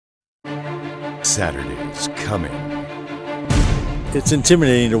Saturday's coming. It's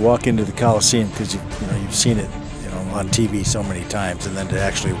intimidating to walk into the Coliseum because you've seen it on TV so many times, and then to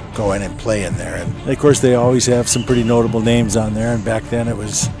actually go in and play in there. And of course they always have some pretty notable names on there, and back then it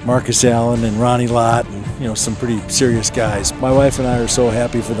was Marcus Allen and Ronnie Lott and some pretty serious guys. My wife and I are so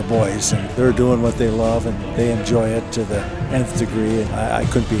happy for the boys, and they're doing what they love and they enjoy it to the nth degree, and I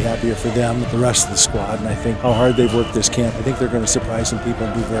couldn't be happier for them, the rest of the squad, and I think how hard they've worked this camp. I think they're going to surprise some people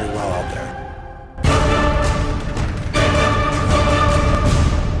and do very well out there.